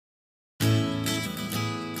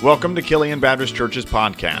Welcome to Killian Baptist Church's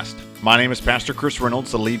podcast. My name is Pastor Chris Reynolds,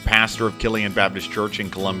 the lead pastor of Killian Baptist Church in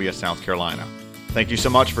Columbia, South Carolina. Thank you so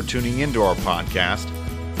much for tuning into our podcast.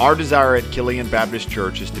 Our desire at Killian Baptist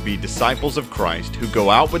Church is to be disciples of Christ who go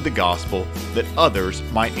out with the gospel that others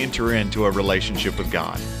might enter into a relationship with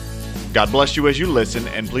God. God bless you as you listen,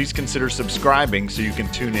 and please consider subscribing so you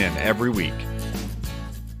can tune in every week.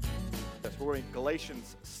 We're in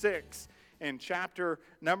Galatians 6 in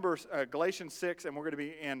Galatians 6, and we're going to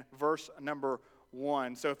be in verse number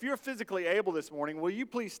 1. So if you're physically able this morning, will you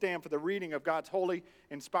please stand for the reading of God's holy,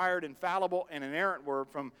 inspired, infallible, and inerrant word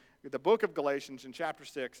from the book of Galatians in chapter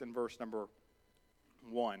 6 and verse number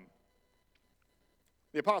 1.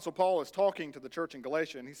 The Apostle Paul is talking to the church in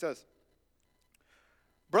Galatia, and he says,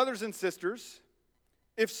 "Brothers and sisters,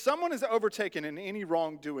 if someone is overtaken in any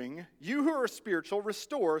wrongdoing, you who are spiritual,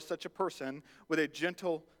 restore such a person with a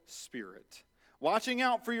gentle spirit, watching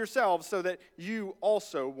out for yourselves so that you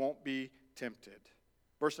also won't be tempted."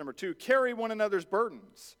 Verse number 2, "Carry one another's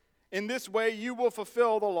burdens. In this way you will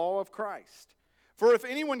fulfill the law of Christ. For if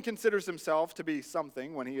anyone considers himself to be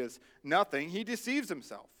something when he is nothing, he deceives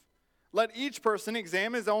himself. Let each person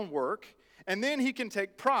examine his own work, and then he can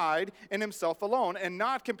take pride in himself alone and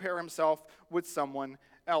not compare himself with someone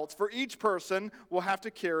else. For each person will have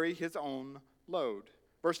to carry his own load."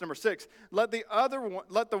 Verse number 6, let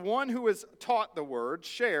the one who is taught the word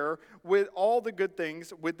share with all the good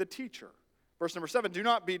things with the teacher. Verse number 7, "Do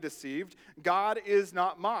not be deceived. God is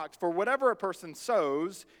not mocked. For whatever a person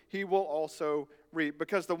sows, he will also reap.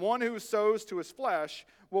 Because the one who sows to his flesh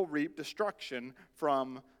will reap destruction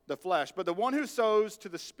from the flesh. But the one who sows to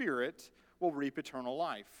the Spirit will reap eternal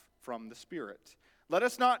life from the Spirit. Let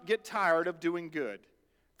us not get tired of doing good,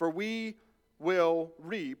 for we will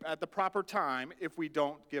reap at the proper time if we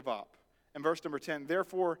don't give up." And verse number 10,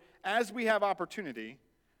 "Therefore, as we have opportunity,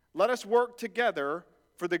 let us work together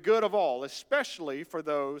for the good of all, especially for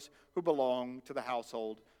those who belong to the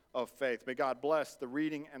household of faith." May God bless the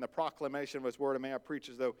reading and the proclamation of His word, and may I preach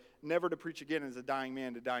as though never to preach again as a dying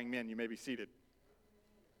man to dying men. You may be seated.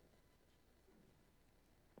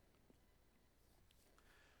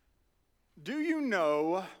 Do you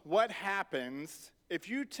know what happens if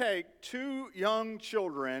you take two young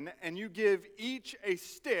children and you give each a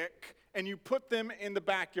stick and you put them in the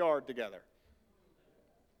backyard together?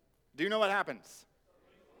 Do you know what happens?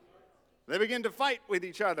 They begin to fight with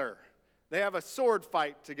each other. They have a sword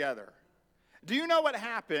fight together. Do you know what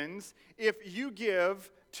happens if you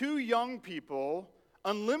give two young people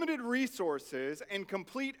unlimited resources and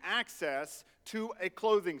complete access to a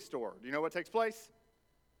clothing store? Do you know what takes place?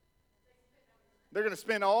 They're going to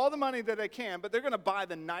spend all the money that they can, but they're going to buy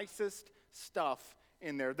the nicest stuff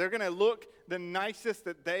in there. They're going to look the nicest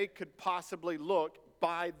that they could possibly look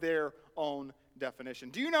by their own definition.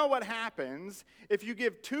 Do you know what happens if you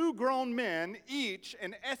give two grown men each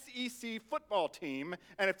an SEC football team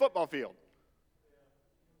and a football field?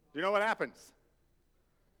 Do you know what happens?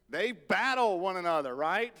 They battle one another,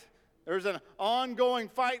 right? There's an ongoing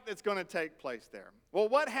fight that's going to take place there. Well,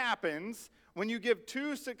 what happens when you give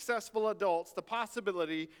two successful adults the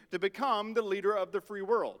possibility to become the leader of the free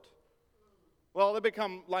world? Well, they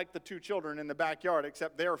become like the two children in the backyard,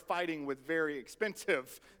 except they're fighting with very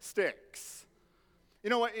expensive sticks. You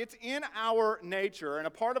know what? It's in our nature and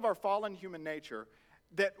a part of our fallen human nature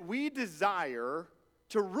that we desire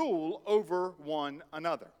to rule over one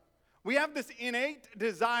another. We have this innate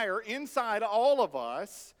desire inside all of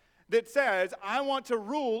us that says, I want to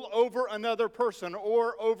rule over another person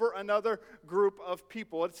or over another group of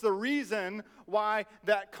people. It's the reason why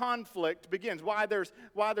that conflict begins, why there's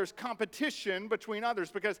competition between others,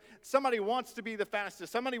 because somebody wants to be the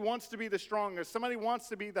fastest, somebody wants to be the strongest, somebody wants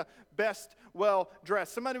to be the best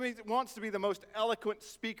well-dressed, somebody wants to be the most eloquent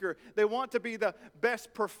speaker, they want to be the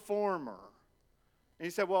best performer. And he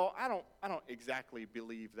said, well, I don't exactly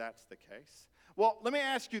believe that's the case. Well, let me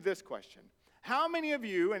ask you this question. How many of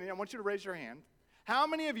you, and I want you to raise your hand, how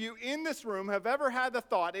many of you in this room have ever had the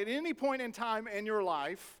thought at any point in time in your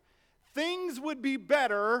life, things would be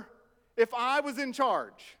better if I was in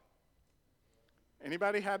charge?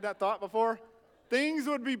 Anybody had that thought before? Things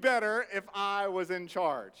would be better if I was in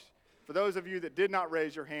charge. For those of you that did not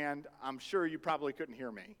raise your hand, I'm sure you probably couldn't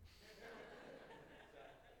hear me.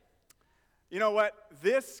 You know what?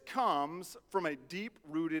 This comes from a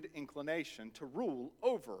deep-rooted inclination to rule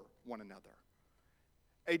over one another.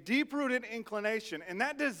 A deep-rooted inclination, and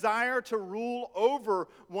that desire to rule over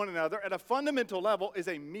one another at a fundamental level is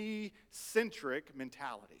a me-centric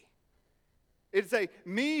mentality. It's a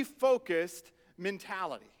me-focused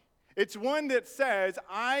mentality. It's one that says,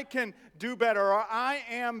 I can do better, or I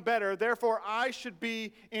am better, therefore I should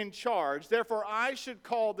be in charge, therefore I should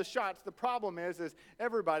call the shots. The problem is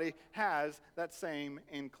everybody has that same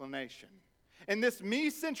inclination. And this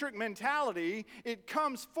me-centric mentality, it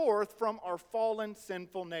comes forth from our fallen,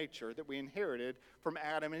 sinful nature that we inherited from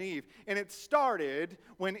Adam and Eve. And it started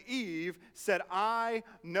when Eve said, I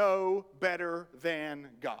know better than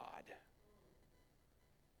God.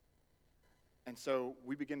 And so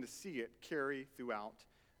we begin to see it carry throughout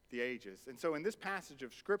the ages. And so in this passage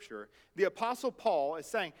of Scripture, the Apostle Paul is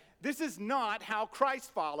saying, this is not how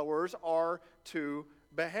Christ followers are to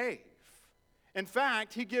behave. In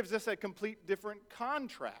fact, he gives us a complete different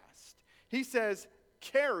contrast. He says,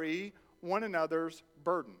 carry one another's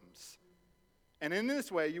burdens. And in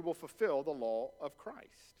this way, you will fulfill the law of Christ.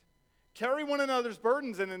 Carry one another's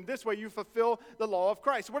burdens, and in this way you fulfill the law of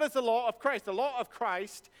Christ. What is the law of Christ? The law of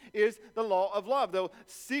Christ is the law of love, though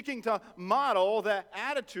seeking to model the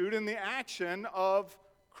attitude and the action of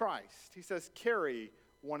Christ. He says, carry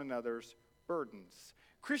one another's burdens.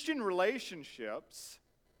 Christian relationships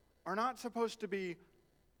are not supposed to be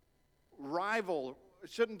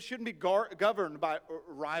shouldn't be governed by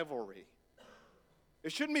rivalry.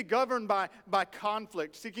 It shouldn't be governed by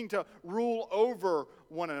conflict, seeking to rule over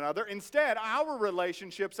one another. Instead, our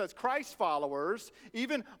relationships as Christ followers,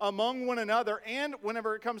 even among one another, and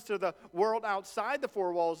whenever it comes to the world outside the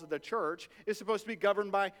four walls of the church, is supposed to be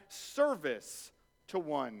governed by service to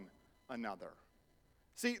one another.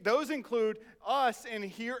 See, those include us in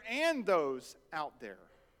here and those out there.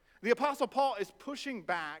 The Apostle Paul is pushing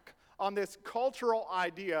back on this cultural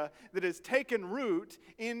idea that has taken root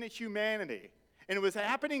in humanity. And it was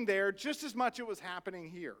happening there just as much as it was happening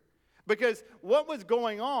here. Because what was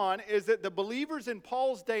going on is that the believers in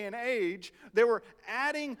Paul's day and age, they were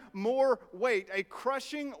adding more weight, a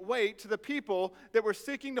crushing weight to the people that were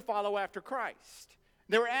seeking to follow after Christ.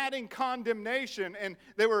 They were adding condemnation, and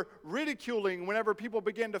they were ridiculing whenever people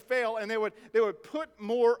began to fail, and they would put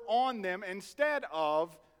more on them instead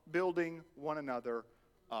of building one another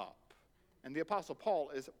up. And the Apostle Paul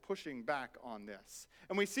is pushing back on this.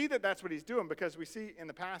 And we see that that's what he's doing because we see in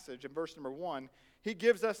the passage in verse number 1, he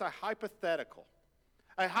gives us a hypothetical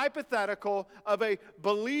of a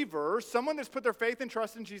believer, someone that's put their faith and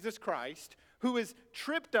trust in Jesus Christ, who is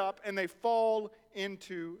tripped up and they fall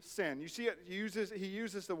into sin. You see, he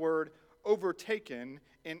uses the word overtaken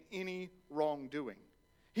in any wrongdoing.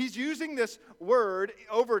 He's using this word,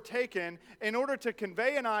 overtaken, in order to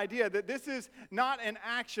convey an idea that this is not an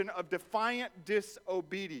action of defiant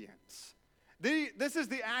disobedience. This is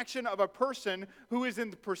the action of a person who is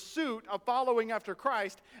in the pursuit of following after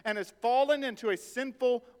Christ and has fallen into a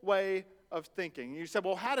sinful way of thinking. You said,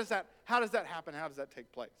 well, how does that happen? How does that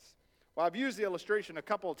take place? Well, I've used the illustration a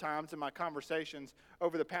couple of times in my conversations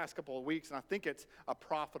over the past couple of weeks, and I think it's a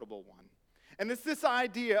profitable one. And it's this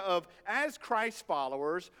idea of, as Christ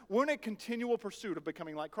followers, we're in a continual pursuit of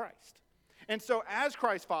becoming like Christ. And so as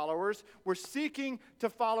Christ followers, we're seeking to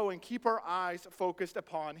follow and keep our eyes focused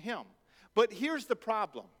upon Him. But here's the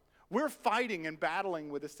problem. We're fighting and battling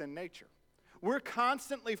with a sin nature. We're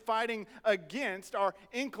constantly fighting against our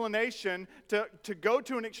inclination to go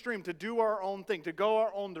to an extreme, to do our own thing, to go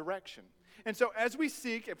our own direction. And so as we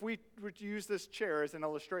seek, if we were to use this chair as an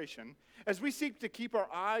illustration, as we seek to keep our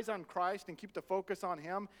eyes on Christ and keep the focus on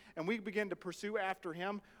Him, and we begin to pursue after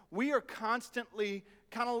Him, we are constantly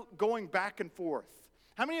kind of going back and forth.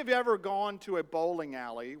 How many of you ever gone to a bowling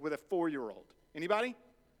alley with a 4-year-old? Anybody?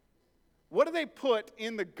 What do they put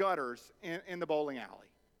in the gutters in the bowling alley?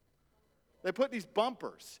 They put these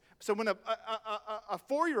bumpers. So when a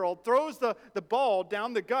 4-year-old throws the ball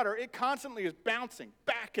down the gutter, it constantly is bouncing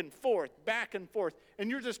back and forth. And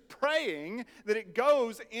you're just praying that it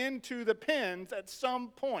goes into the pins at some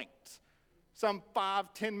point. Some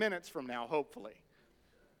 5-10 minutes from now, hopefully.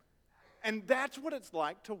 And that's what it's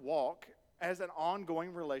like to walk as an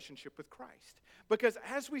ongoing relationship with Christ. Because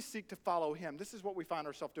as we seek to follow Him, this is what we find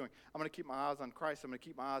ourselves doing. I'm going to keep my eyes on Christ. I'm going to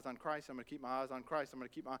keep my eyes on Christ. I'm going to keep my eyes on Christ. I'm going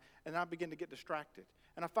to keep my... And I begin to get distracted.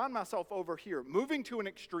 And I find myself over here, moving to an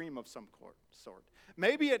extreme of some sort.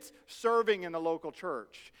 Maybe it's serving in the local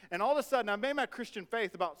church. And all of a sudden, I made my Christian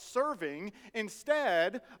faith about serving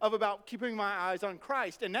instead of about keeping my eyes on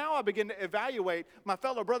Christ. And now I begin to evaluate my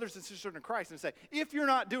fellow brothers and sisters in Christ and say, if you're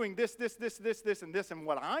not doing this, and this, and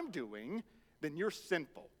what I'm doing, then you're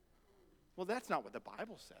sinful. Well, that's not what the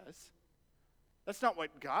Bible says. That's not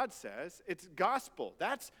what God says. It's gospel.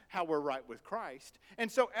 That's how we're right with Christ. And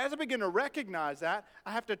so as I begin to recognize that,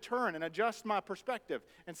 I have to turn and adjust my perspective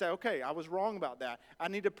and say, okay, I was wrong about that. I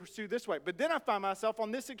need to pursue this way. But then I find myself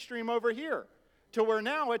on this extreme over here, to where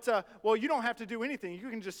now it's well, you don't have to do anything. You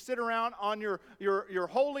can just sit around on your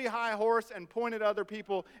holy high horse and point at other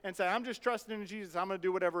people and say, I'm just trusting in Jesus. I'm going to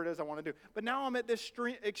do whatever it is I want to do. But now I'm at this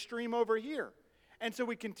extreme over here. And so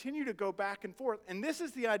we continue to go back and forth. And this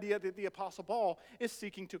is the idea that the Apostle Paul is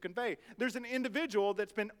seeking to convey. There's an individual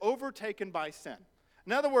that's been overtaken by sin.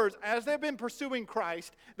 In other words, as they've been pursuing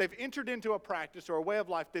Christ, they've entered into a practice or a way of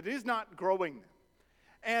life that is not growing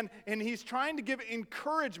them. And he's trying to give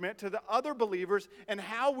encouragement to the other believers and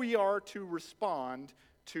how we are to respond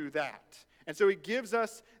to that. And so he gives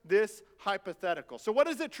us this hypothetical. So what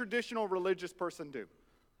does a traditional religious person do?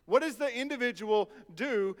 What does the individual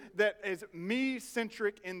do that is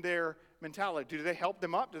me-centric in their mentality? Do they help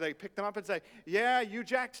them up? Do they pick them up and say, yeah, you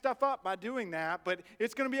jacked stuff up by doing that, but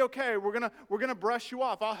it's going to be okay. We're going to brush you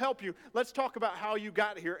off. I'll help you. Let's talk about how you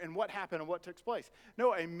got here and what happened and what took place.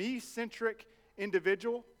 No, a me-centric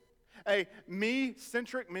individual, a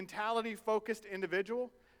me-centric mentality-focused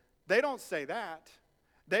individual, they don't say that.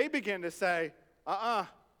 They begin to say,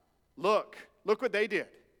 look what they did.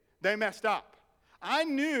 They messed up. I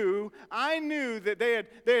knew that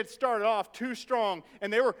they had started off too strong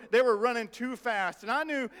and they were running too fast. And I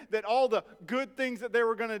knew that all the good things that they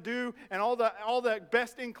were going to do and all the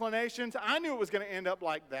best inclinations, I knew it was going to end up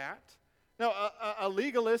like that. Now, a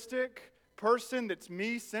legalistic person that's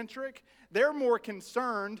me-centric, they're more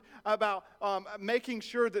concerned about making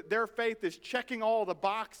sure that their faith is checking all the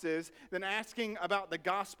boxes than asking about the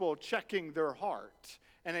gospel, checking their heart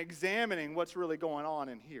and examining what's really going on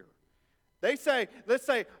in here. They say,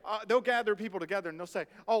 they'll gather people together and they'll say,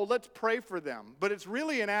 oh, let's pray for them. But it's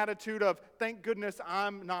really an attitude of, thank goodness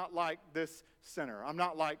I'm not like this sinner. I'm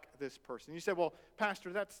not like this person. You say, well,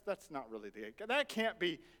 Pastor, that's not really that can't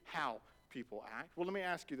be how people act. Well, let me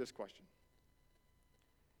ask you this question.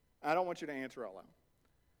 I don't want you to answer out loud.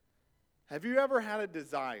 Have you ever had a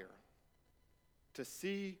desire to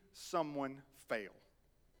see someone fail?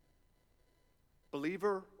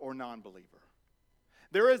 Believer or non-believer?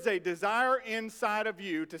 There is a desire inside of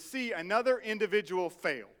you to see another individual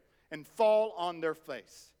fail and fall on their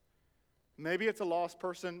face. Maybe it's a lost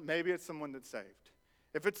person. Maybe it's someone that's saved.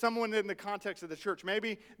 If it's someone in the context of the church,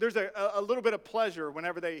 maybe there's a little bit of pleasure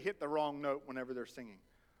whenever they hit the wrong note whenever they're singing,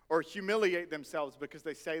 or humiliate themselves because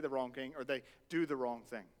they say the wrong thing or they do the wrong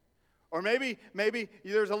thing. Or maybe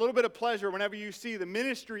there's a little bit of pleasure whenever you see the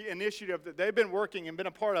ministry initiative that they've been working and been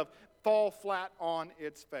a part of fall flat on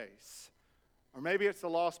its face. Or maybe it's the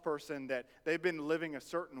lost person that they've been living a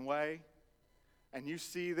certain way, and you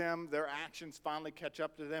see them, their actions finally catch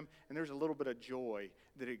up to them, and there's a little bit of joy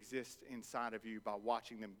that exists inside of you by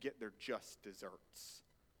watching them get their just desserts.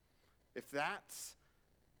 If that's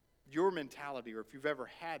your mentality, or if you've ever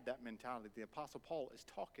had that mentality, the Apostle Paul is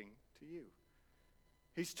talking to you.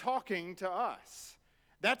 He's talking to us.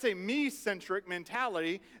 That's a me-centric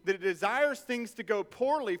mentality that desires things to go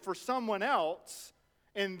poorly for someone else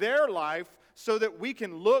in their life so that we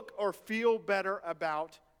can look or feel better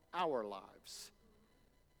about our lives.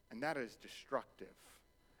 And that is destructive.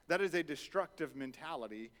 That is a destructive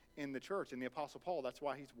mentality in the church. And the Apostle Paul, that's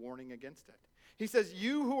why he's warning against it. He says,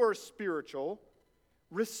 you who are spiritual,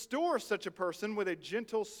 restore such a person with a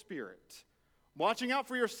gentle spirit, watching out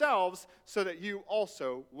for yourselves so that you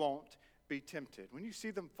also won't be tempted. When you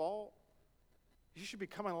see them fall, you should be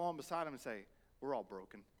coming along beside them and say, we're all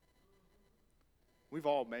broken. We've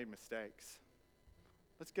all made mistakes.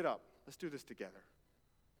 Let's get up. Let's do this together.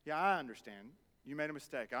 Yeah, I understand. You made a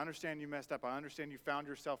mistake. I understand you messed up. I understand you found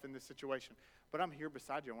yourself in this situation. But I'm here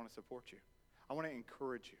beside you. I want to support you. I want to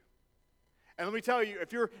encourage you. And let me tell you,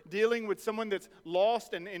 if you're dealing with someone that's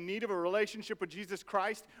lost and in need of a relationship with Jesus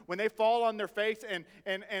Christ, when they fall on their face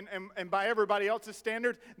and by everybody else's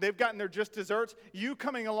standard, they've gotten their just desserts, you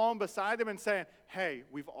coming along beside them and saying, hey,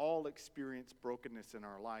 we've all experienced brokenness in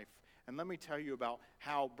our life. And let me tell you about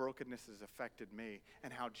how brokenness has affected me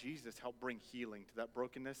and how Jesus helped bring healing to that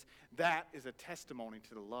brokenness. That is a testimony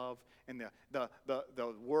to the love and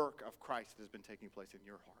the work of Christ that has been taking place in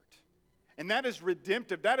your heart. And that is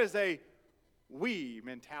redemptive. That is a we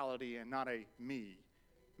mentality and not a me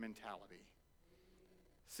mentality.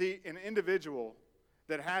 See, an individual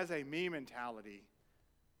that has a me mentality,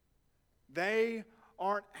 they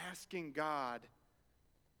aren't asking God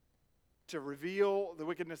to reveal the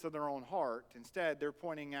wickedness of their own heart. Instead, they're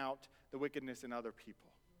pointing out the wickedness in other people.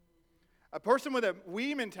 A person with a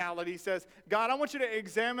we mentality says, God, I want you to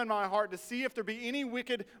examine my heart to see if there be any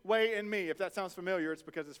wicked way in me. If that sounds familiar, it's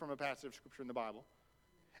because it's from a passage of Scripture in the Bible.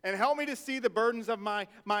 And help me to see the burdens of my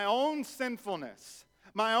own sinfulness,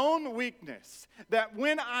 my own weakness, that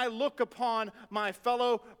when I look upon my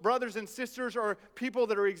fellow brothers and sisters or people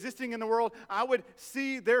that are existing in the world, I would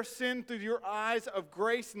see their sin through your eyes of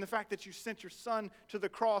grace and the fact that you sent your Son to the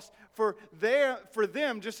cross for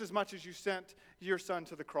them just as much as you sent your Son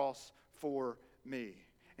to the cross for me.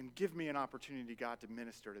 And give me an opportunity, God, to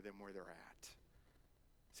minister to them where they're at.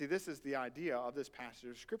 See, this is the idea of this passage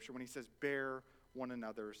of Scripture when he says, bear one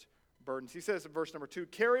another's burdens. He says in verse number 2,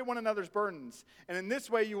 carry one another's burdens, and in this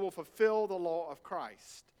way you will fulfill the law of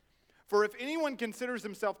Christ. For if anyone considers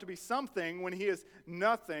himself to be something when he is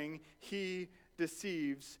nothing, he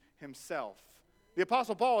deceives himself. The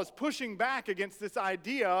Apostle Paul is pushing back against this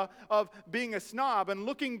idea of being a snob and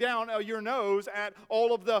looking down your nose at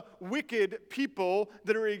all of the wicked people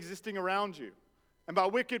that are existing around you. And by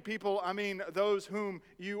wicked people, I mean those whom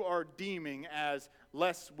you are deeming as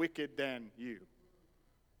less wicked than you.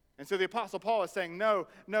 And so the Apostle Paul is saying, no,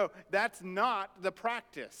 that's not the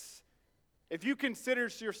practice. If you consider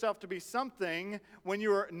yourself to be something when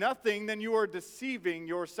you are nothing, then you are deceiving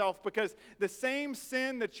yourself, because the same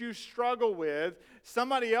sin that you struggle with,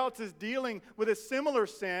 somebody else is dealing with a similar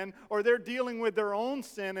sin, or they're dealing with their own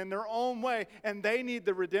sin in their own way, and they need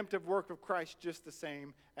the redemptive work of Christ just the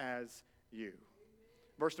same as you.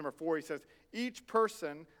 Verse number 4, he says,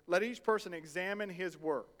 let each person examine his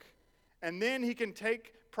work, and then he can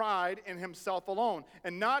take pride in himself alone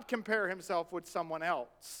and not compare himself with someone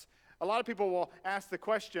else. A lot of people will ask the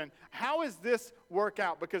question, how does this work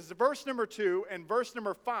out? Because verse number 2 and verse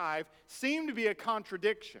number 5 seem to be a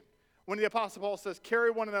contradiction. When the Apostle Paul says, carry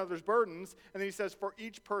one another's burdens, and then he says, for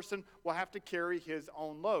each person will have to carry his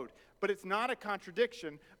own load. But it's not a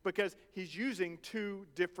contradiction because he's using two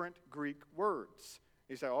different Greek words.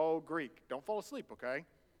 You say, oh, Greek, don't fall asleep, okay?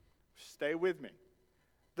 Stay with me.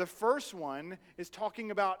 The first one is talking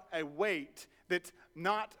about a weight that's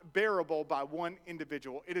not bearable by one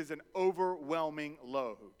individual. It is an overwhelming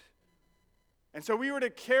load. And so we were to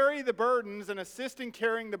carry the burdens and assist in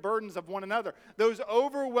carrying the burdens of one another. Those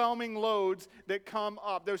overwhelming loads that come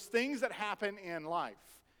up, those things that happen in life.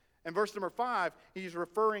 In verse number 5, he's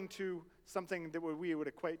referring to something that we would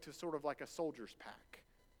equate to sort of like a soldier's pack.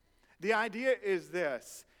 The idea is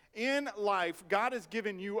this. In life, God has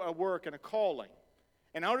given you a work and a calling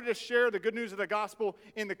in order to share the good news of the gospel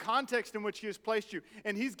in the context in which he has placed you.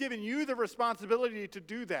 And he's given you the responsibility to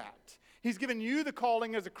do that. He's given you the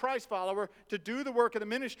calling as a Christ follower to do the work of the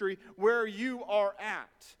ministry where you are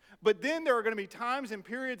at. But then there are going to be times and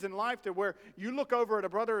periods in life to where you look over at a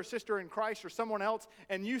brother or sister in Christ or someone else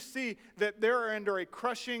and you see that they're under a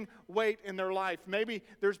crushing weight in their life. Maybe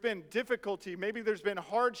there's been difficulty. Maybe there's been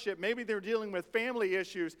hardship. Maybe they're dealing with family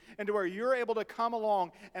issues, and to where you're able to come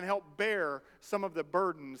along and help bear some of the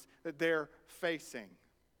burdens that they're facing.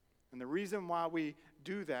 And the reason why we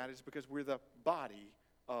do that is because we're the body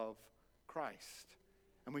of Christ.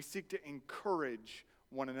 And we seek to encourage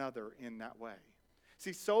one another in that way.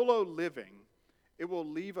 See, solo living, it will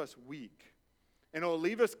leave us weak. And it will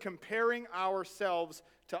leave us comparing ourselves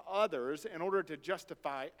to others in order to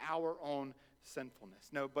justify our own sinfulness.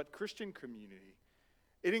 No, but Christian community,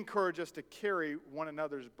 it encourages us to carry one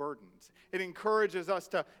another's burdens. It encourages us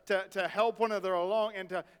to help one another along and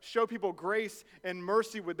to show people grace and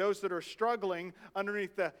mercy with those that are struggling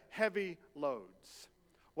underneath the heavy loads.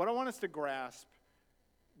 What I want us to grasp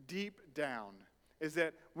deep down is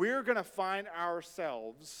that we're going to find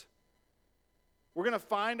ourselves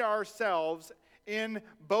in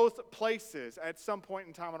both places at some point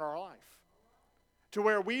in time in our life. To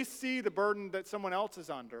where we see the burden that someone else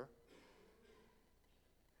is under,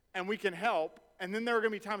 and we can help, and then there are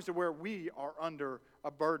going to be times to where we are under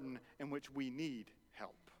a burden in which we need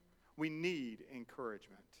help. We need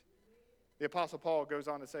encouragement. The Apostle Paul goes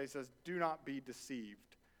on to say, he says, do not be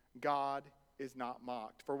deceived. God is not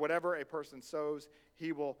mocked. For whatever a person sows,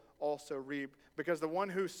 he will also reap. Because the one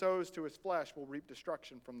who sows to his flesh will reap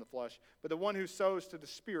destruction from the flesh. But the one who sows to the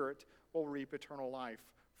Spirit will reap eternal life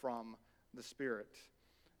from the Spirit.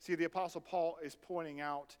 See, the Apostle Paul is pointing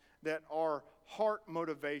out that our heart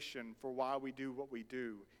motivation for why we do what we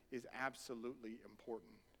do is absolutely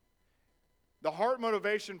important. The heart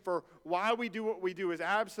motivation for why we do what we do is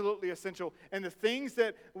absolutely essential. And the things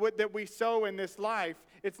that we sow in this life,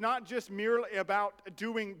 it's not just merely about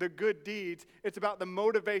doing the good deeds. It's about the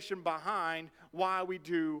motivation behind why we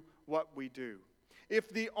do what we do.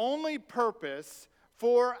 If the only purpose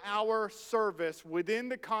for our service within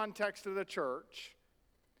the context of the church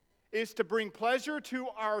is to bring pleasure to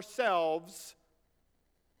ourselves,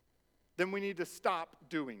 then we need to stop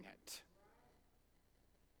doing it.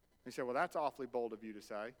 You say, well, that's awfully bold of you to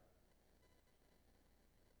say.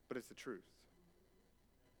 But it's the truth.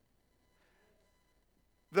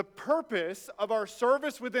 The purpose of our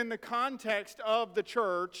service within the context of the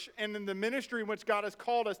church and in the ministry in which God has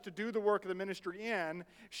called us to do the work of the ministry in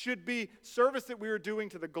should be service that we are doing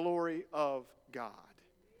to the glory of God.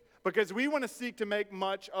 Because we want to seek to make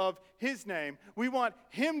much of His name. We want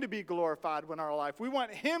Him to be glorified in our life. We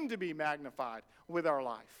want Him to be magnified with our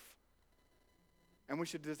life. And we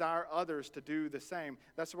should desire others to do the same.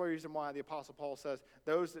 That's the reason why the Apostle Paul says,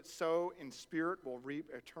 those that sow in spirit will reap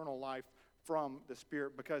eternal life from the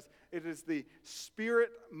Spirit, because it is the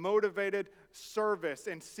Spirit-motivated service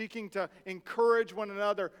and seeking to encourage one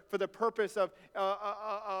another for the purpose of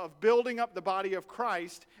building up the body of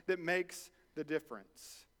Christ that makes the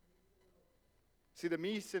difference. See, the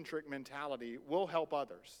me-centric mentality will help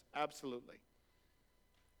others, absolutely.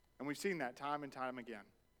 And we've seen that time and time again.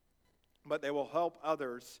 But they will help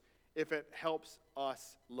others if it helps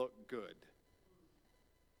us look good.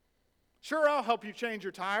 Sure, I'll help you change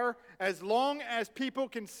your tire as long as people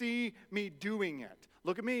can see me doing it.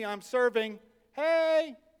 Look at me, I'm serving.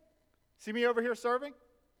 Hey, see me over here serving?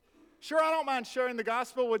 Sure, I don't mind sharing the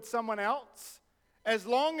gospel with someone else as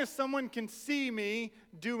long as someone can see me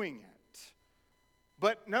doing it.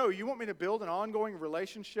 But no, you want me to build an ongoing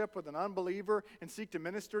relationship with an unbeliever and seek to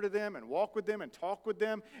minister to them and walk with them and talk with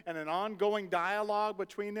them and an ongoing dialogue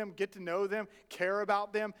between them, get to know them, care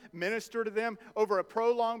about them, minister to them over a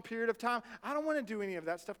prolonged period of time. I don't want to do any of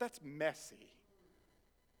that stuff. That's messy.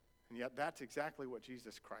 And yet that's exactly what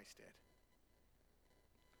Jesus Christ did.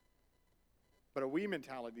 But a we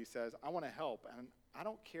mentality says, I want to help and I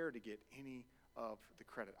don't care to get any of the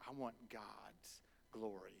credit. I want God's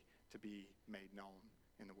glory to be made known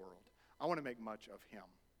in the world. I want to make much of Him.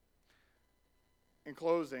 In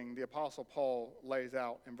closing, the Apostle Paul lays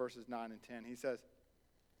out in verses 9 and 10, he says,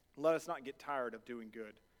 let us not get tired of doing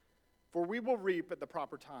good, for we will reap at the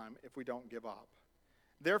proper time if we don't give up.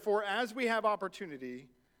 Therefore, as we have opportunity,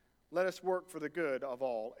 let us work for the good of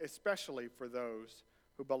all, especially for those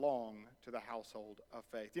who belong to the household of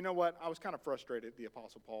faith. You know what? I was kind of frustrated at the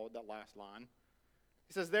Apostle Paul at that last line.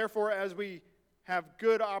 He says, therefore, as we have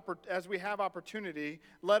opportunity,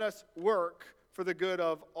 let us work for the good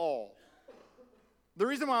of all. The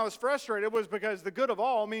reason why I was frustrated was because the good of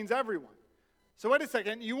all means everyone. So wait a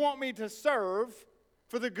second, you want me to serve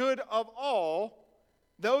for the good of all,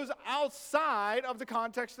 those outside of the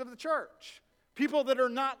context of the church, people that are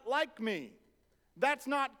not like me. That's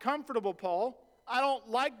not comfortable, Paul. I don't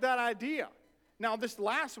like that idea. Now, this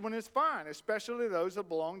last one is fine, especially those that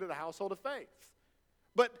belong to the household of faith.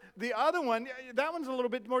 But the other one, that one's a little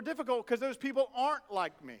bit more difficult because those people aren't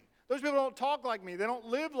like me. Those people don't talk like me. They don't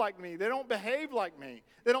live like me. They don't behave like me.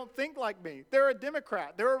 They don't think like me. They're a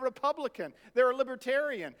Democrat. They're a Republican. They're a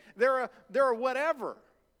Libertarian. They're a whatever.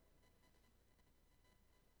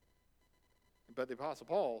 But the Apostle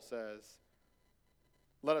Paul says,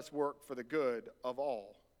 let us work for the good of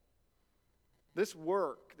all. This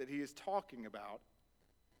work that he is talking about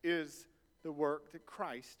is the work that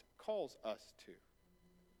Christ calls us to.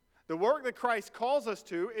 The work that Christ calls us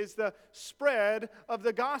to is the spread of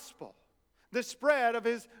the gospel, the spread of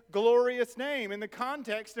His glorious name in the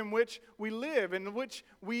context in which we live, in which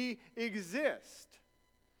we exist.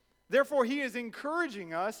 Therefore, He is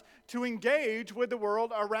encouraging us to engage with the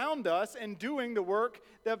world around us and doing the work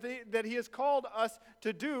that He has called us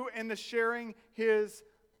to do in the sharing His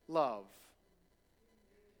love.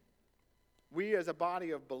 We as a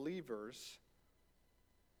body of believers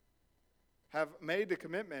have made the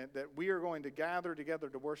commitment that we are going to gather together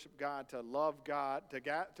to worship God, to love God,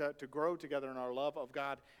 to grow together in our love of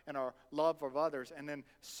God and our love of others, and then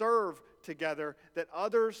serve together that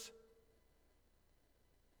others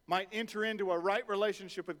might enter into a right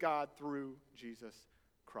relationship with God through Jesus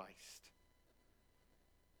Christ.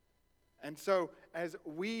 And so as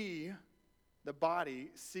we, the body,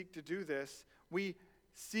 seek to do this, we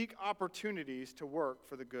seek opportunities to work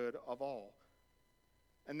for the good of all.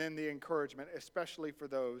 And then the encouragement, especially for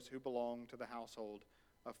those who belong to the household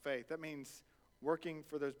of faith. That means working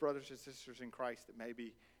for those brothers and sisters in Christ that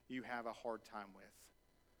maybe you have a hard time with.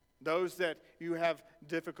 Those that you have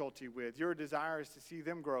difficulty with. Your desire is to see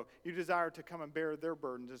them grow. You desire to come and bear their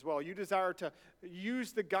burdens as well. You desire to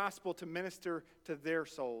use the gospel to minister to their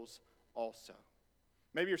souls also.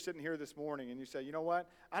 Maybe you're sitting here this morning and you say, you know what?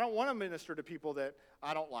 I don't want to minister to people that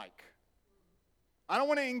I don't like. I don't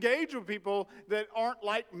want to engage with people that aren't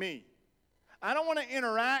like me. I don't want to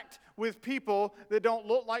interact with people that don't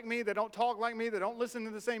look like me, that don't talk like me, that don't listen to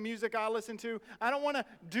the same music I listen to. I don't want to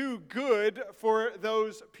do good for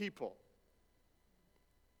those people.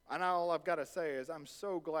 And all I've got to say is I'm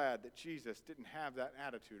so glad that Jesus didn't have that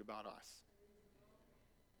attitude about us.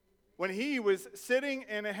 when he was sitting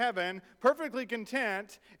in heaven, perfectly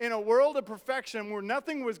content in a world of perfection where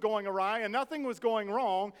nothing was going awry and nothing was going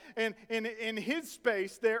wrong, and in his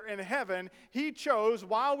space there in heaven, he chose,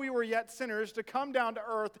 while we were yet sinners, to come down to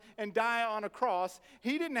earth and die on a cross.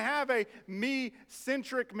 He didn't have a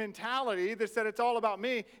me-centric mentality that said it's all about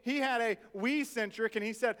me. He had a we-centric, and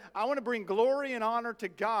he said, I want to bring glory and honor to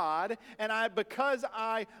God, and because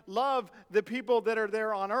I love the people that are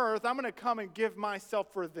there on earth, I'm going to come and give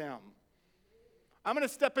myself for them. I'm going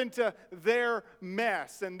to step into their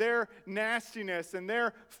mess and their nastiness and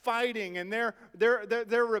their fighting and their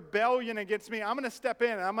rebellion against me. I'm going to step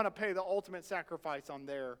in and I'm going to pay the ultimate sacrifice on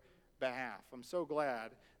their behalf. I'm so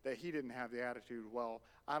glad that he didn't have the attitude, well,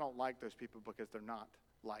 I don't like those people because they're not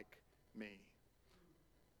like me.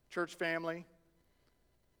 Church family,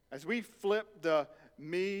 as we flip the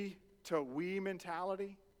me to we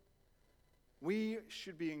mentality, we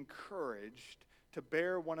should be encouraged to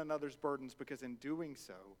bear one another's burdens, because in doing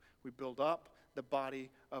so, we build up the body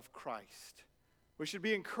of Christ. We should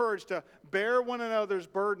be encouraged to bear one another's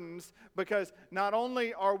burdens, because not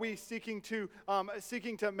only are we seeking to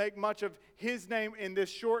make much of his name in this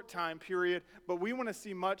short time period, but we want to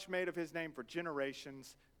see much made of his name for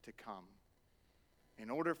generations to come. In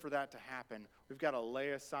order for that to happen, we've got to lay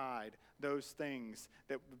aside those things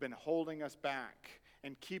that have been holding us back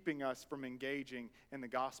and keeping us from engaging in the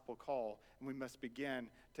gospel call. And we must begin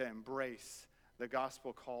to embrace the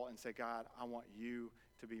gospel call and say, God, I want you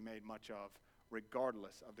to be made much of,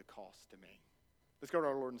 regardless of the cost to me. Let's go to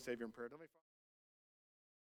our Lord and Savior in prayer.